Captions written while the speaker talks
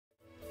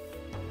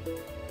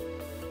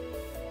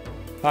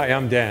Hi,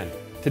 I'm Dan.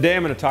 Today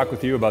I'm going to talk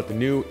with you about the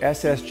new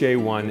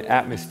SSJ1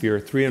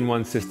 Atmosphere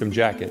 3-in-1 System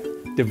Jacket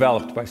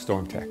developed by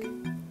Stormtech.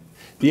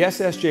 The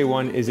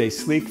SSJ1 is a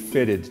sleek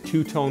fitted,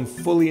 two-tone,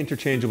 fully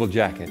interchangeable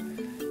jacket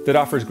that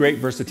offers great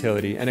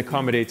versatility and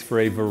accommodates for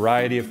a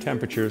variety of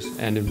temperatures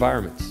and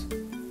environments.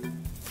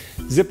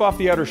 Zip off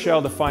the outer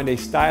shell to find a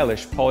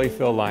stylish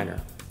polyfill liner,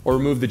 or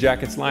remove the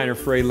jacket's liner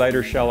for a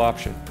lighter shell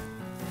option.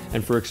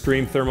 And for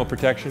extreme thermal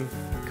protection,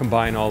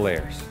 combine all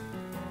layers.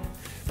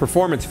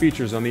 Performance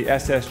features on the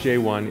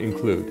SSJ1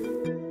 include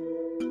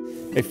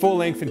a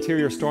full-length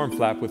interior storm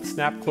flap with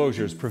snap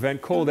closures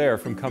prevent cold air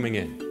from coming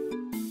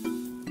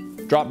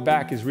in. Drop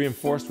back is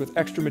reinforced with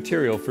extra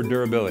material for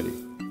durability.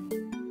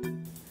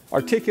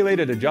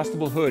 Articulated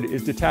adjustable hood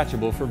is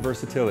detachable for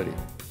versatility.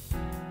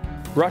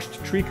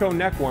 Brushed tricot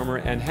neck warmer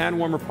and hand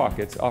warmer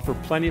pockets offer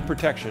plenty of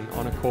protection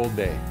on a cold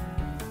day.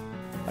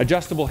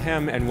 Adjustable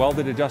hem and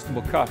welded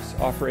adjustable cuffs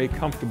offer a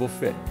comfortable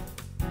fit.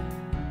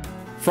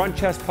 Front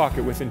chest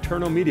pocket with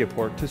internal media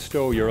port to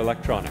stow your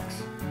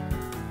electronics.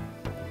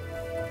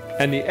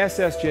 And the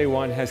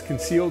SSJ1 has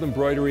concealed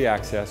embroidery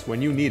access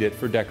when you need it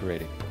for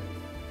decorating.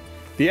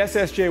 The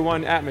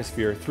SSJ1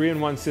 Atmosphere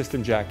 3-in-1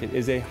 System Jacket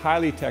is a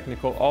highly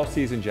technical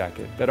all-season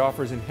jacket that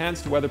offers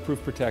enhanced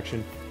weatherproof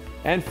protection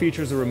and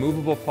features a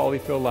removable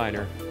polyfill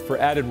liner for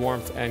added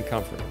warmth and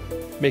comfort,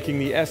 making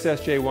the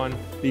SSJ1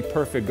 the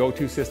perfect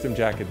go-to system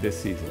jacket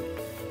this season.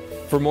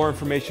 For more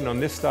information on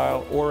this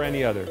style or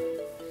any other,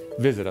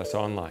 visit us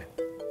online.